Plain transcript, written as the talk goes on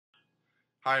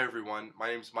Hi everyone, my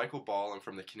name is Michael Ball. I'm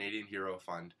from the Canadian Hero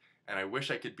Fund, and I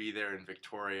wish I could be there in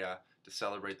Victoria to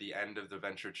celebrate the end of the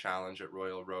Venture Challenge at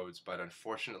Royal Roads, but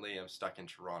unfortunately I'm stuck in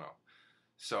Toronto.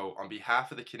 So, on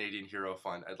behalf of the Canadian Hero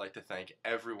Fund, I'd like to thank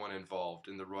everyone involved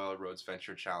in the Royal Roads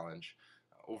Venture Challenge.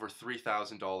 Over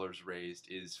 $3,000 raised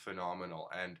is phenomenal,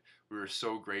 and we are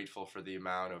so grateful for the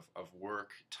amount of work,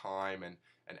 time, and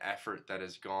effort that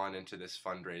has gone into this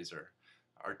fundraiser.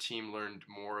 Our team learned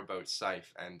more about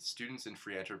SIFE, and Students in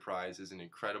Free Enterprise is an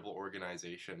incredible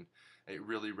organization. It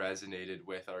really resonated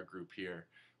with our group here.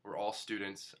 We're all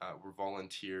students, we're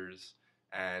volunteers,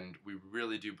 and we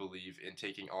really do believe in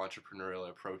taking entrepreneurial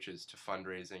approaches to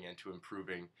fundraising and to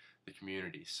improving the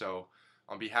community. So,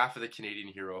 on behalf of the Canadian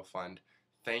Hero Fund,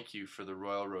 thank you for the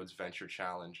Royal Roads Venture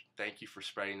Challenge. Thank you for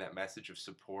spreading that message of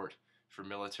support for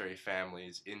military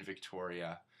families in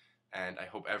Victoria, and I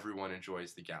hope everyone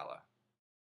enjoys the gala.